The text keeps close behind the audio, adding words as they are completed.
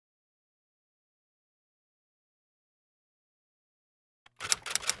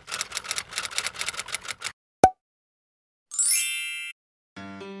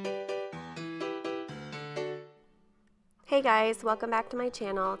Hey guys, welcome back to my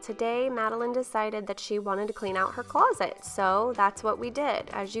channel. Today Madeline decided that she wanted to clean out her closet, so that's what we did.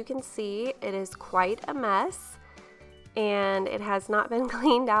 As you can see, it is quite a mess and it has not been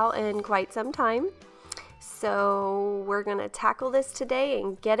cleaned out in quite some time. So we're gonna tackle this today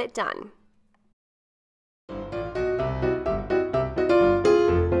and get it done.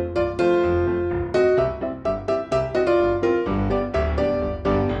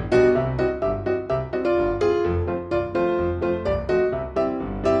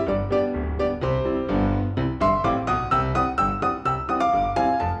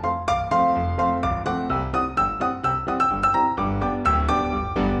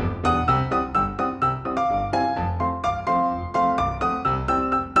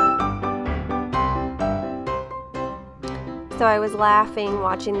 So I was laughing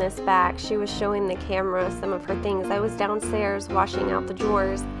watching this back. She was showing the camera some of her things. I was downstairs washing out the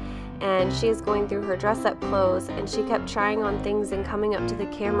drawers and she is going through her dress up clothes and she kept trying on things and coming up to the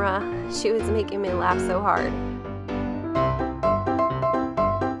camera. She was making me laugh so hard.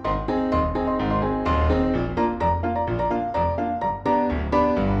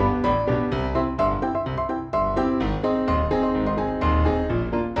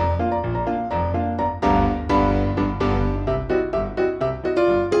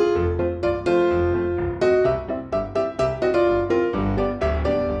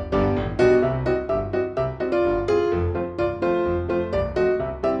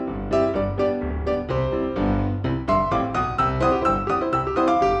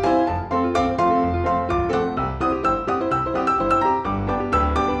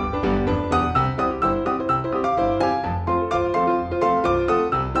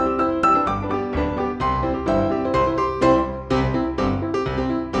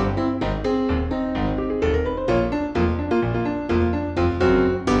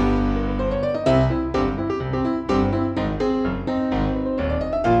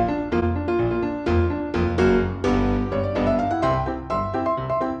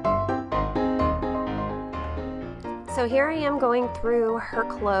 So here I am going through her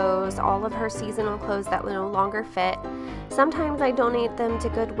clothes, all of her seasonal clothes that no longer fit. Sometimes I donate them to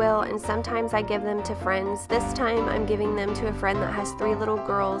Goodwill and sometimes I give them to friends. This time I'm giving them to a friend that has 3 little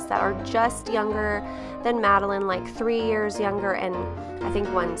girls that are just younger than Madeline, like 3 years younger, and I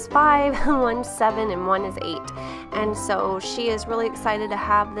think one's 5, one's 7, and one is 8. And so she is really excited to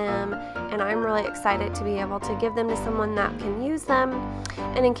have them, and I'm really excited to be able to give them to someone that can use them.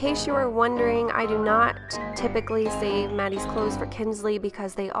 And in case you were wondering, I do not typically save Maddie's clothes for Kinsley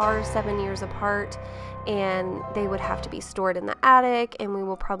because they are 7 years apart and they would have to be stored in the attic, and we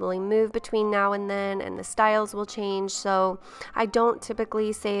will probably move between now and then and the styles will change. So I don't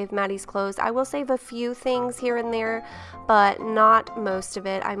typically save Maddie's clothes. I will save a few things here and there, but not most of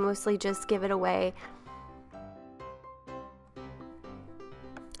it. I mostly just give it away.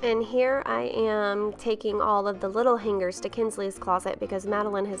 And here I am taking all of the little hangers to Kinsley's closet because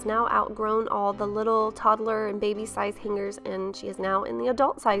Madeline has now outgrown all the little toddler and baby size hangers and she is now in the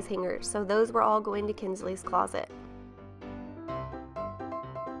adult size hangers. So those were all going to Kinsley's closet.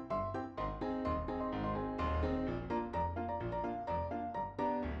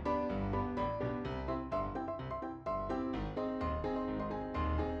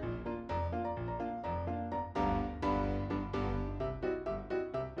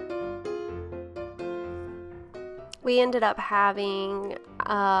 We ended up having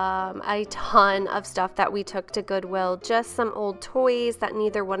a ton of stuff that we took to Goodwill, just some old toys that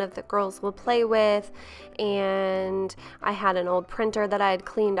neither one of the girls will play with, and I had an old printer that I had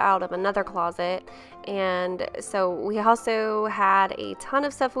cleaned out of another closet, and so we also had a ton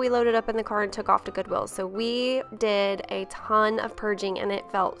of stuff we loaded up in the car and took off to Goodwill. So we did a ton of purging and it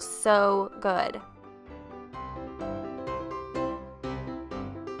felt so good.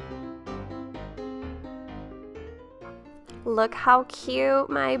 Look how cute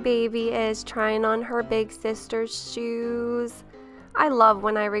my baby is trying on her big sister's shoes. I love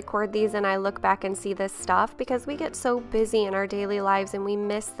when I record these and I look back and see this stuff because we get so busy in our daily lives and we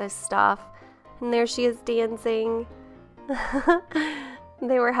miss this stuff. And there she is dancing.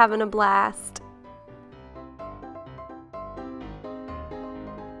 They were having a blast.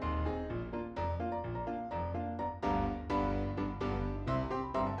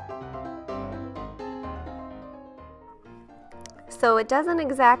 So it doesn't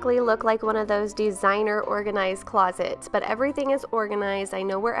exactly look like one of those designer organized closets, but everything is organized. I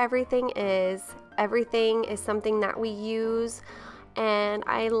know where everything is. Everything is something that we use and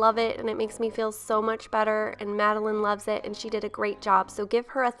I love it and it makes me feel so much better, and Madeline loves it and she did a great job. So give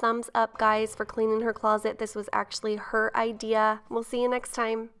her a thumbs up, guys, for cleaning her closet. This was actually her idea. We'll see you next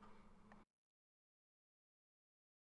time.